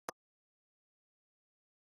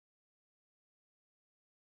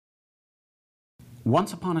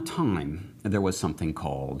Once upon a time, there was something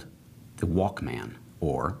called the Walkman,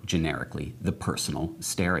 or generically, the personal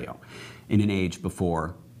stereo. In an age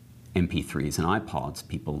before MP3s and iPods,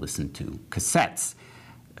 people listened to cassettes.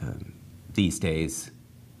 These days,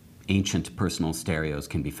 ancient personal stereos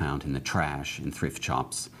can be found in the trash in thrift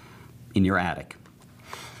shops in your attic.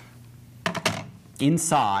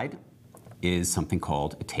 Inside is something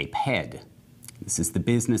called a tape head. This is the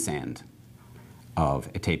business end of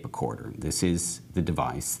a tape recorder. This is the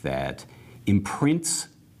device that imprints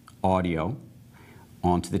audio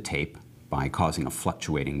onto the tape by causing a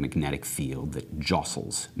fluctuating magnetic field that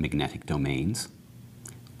jostles magnetic domains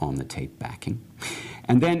on the tape backing.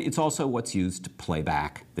 And then it's also what's used to play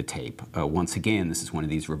back the tape. Once again, this is one of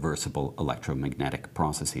these reversible electromagnetic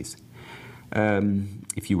processes.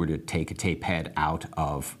 If you were to take a tape head out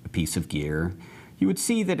of a piece of gear, you would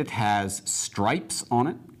see that it has stripes on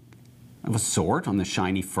it of a sort on the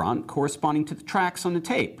shiny front corresponding to the tracks on the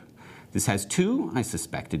tape. This has two. I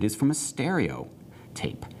suspect it is from a stereo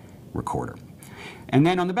tape recorder. And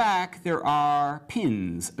then on the back there are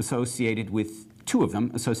pins associated with, two of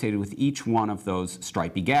them associated with each one of those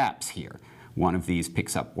stripy gaps here. One of these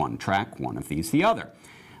picks up one track, one of these the other.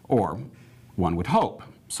 Or one would hope.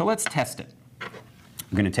 So let's test it.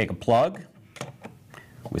 I'm going to take a plug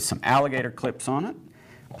with some alligator clips on it,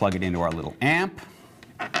 plug it into our little amp.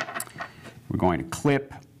 We're going to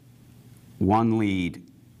clip one lead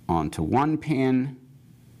onto one pin,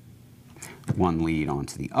 one lead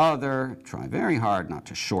onto the other. Try very hard not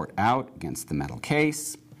to short out against the metal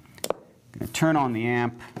case. I'm going to turn on the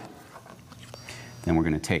amp. Then we're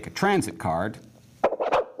going to take a transit card.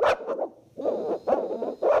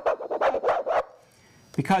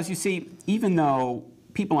 Because you see, even though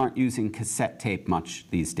people aren't using cassette tape much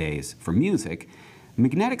these days for music,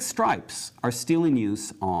 magnetic stripes are still in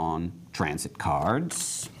use on transit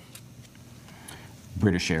cards,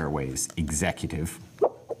 British Airways executive,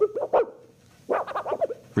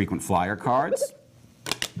 frequent flyer cards,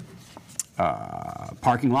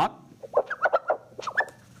 parking lot,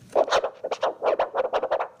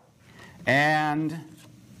 and,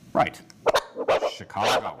 right,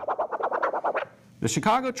 Chicago. The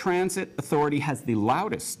Chicago Transit Authority has the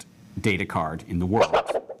loudest data card in the world.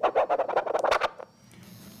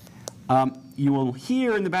 You will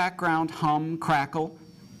hear in the background hum, crackle.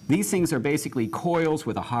 These things are basically coils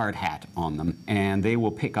with a hard hat on them, and they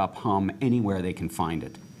will pick up hum anywhere they can find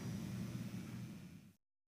it.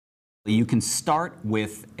 You can start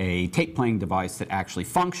with a tape-playing device that actually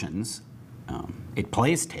functions. It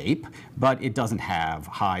plays tape, but it doesn't have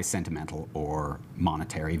high sentimental or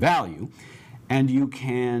monetary value. And you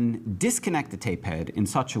can disconnect the tape head in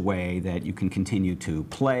such a way that you can continue to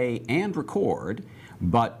play and record,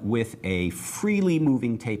 but with a freely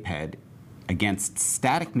moving tape head against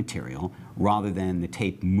static material rather than the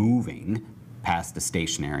tape moving past the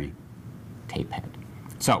stationary tape head.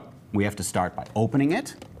 So we have to start by opening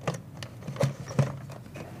it.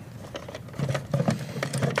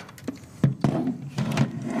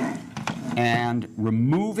 And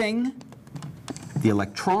removing the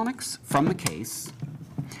electronics from the case,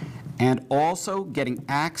 and also getting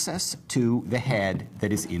access to the head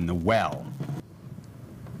that is in the well.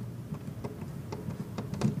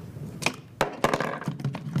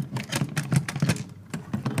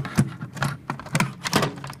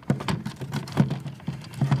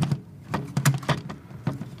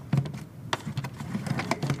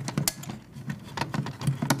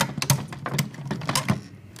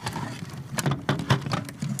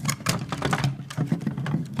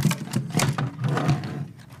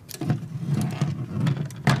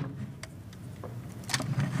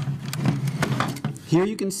 Here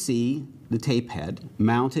you can see the tape head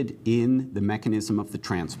mounted in the mechanism of the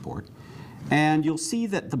transport, and you'll see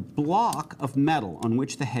that the block of metal on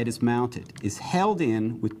which the head is mounted is held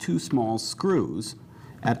in with two small screws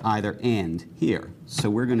at either end here. So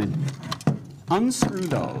we're going to unscrew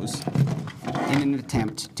those in an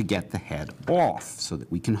attempt to get the head off so that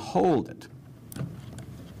we can hold it.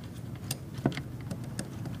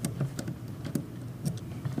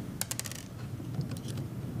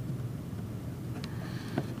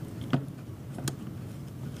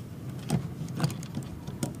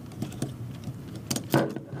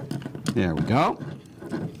 There we go.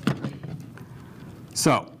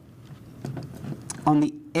 So, on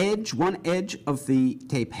the edge, one edge of the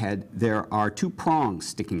tape head, there are two prongs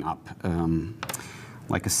sticking up,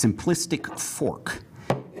 like a simplistic fork.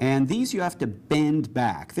 And these you have to bend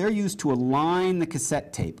back. They're used to align the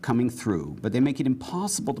cassette tape coming through, but they make it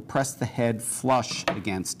impossible to press the head flush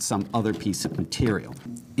against some other piece of material.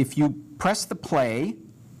 If you press the play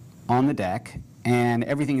on the deck and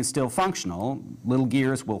everything is still functional. Little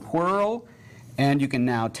gears will whirl, and you can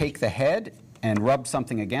now take the head and rub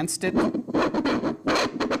something against it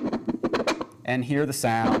and hear the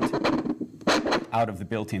sound out of the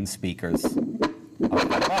built-in speakers of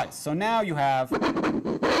the device. So now you have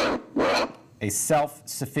a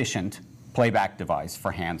self-sufficient playback device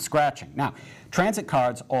for hand scratching. Now, transit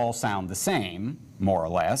cards all sound the same, more or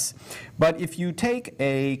less, but if you take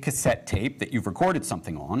a cassette tape that you've recorded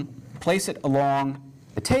something on, place it along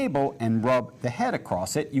the table and rub the head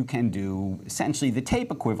across it, you can do essentially the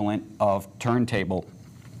tape equivalent of turntable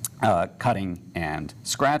cutting and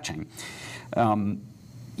scratching.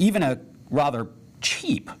 Even a rather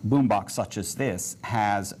cheap boombox such as this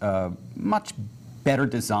has a much better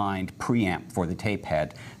designed preamp for the tape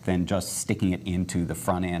head than just sticking it into the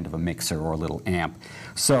front end of a mixer or a little amp.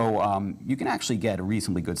 So you can actually get a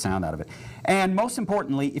reasonably good sound out of it. And most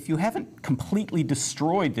importantly, if you haven't completely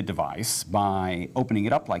destroyed the device by opening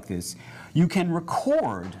it up like this, you can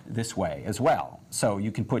record this way as well. So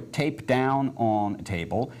you can put tape down on a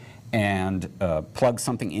table and plug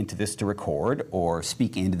something into this to record or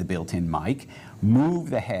speak into the built-in mic,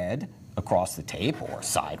 move the head across the tape or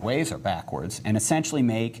sideways or backwards, and essentially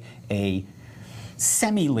make a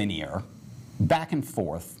semi-linear back and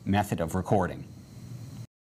forth method of recording.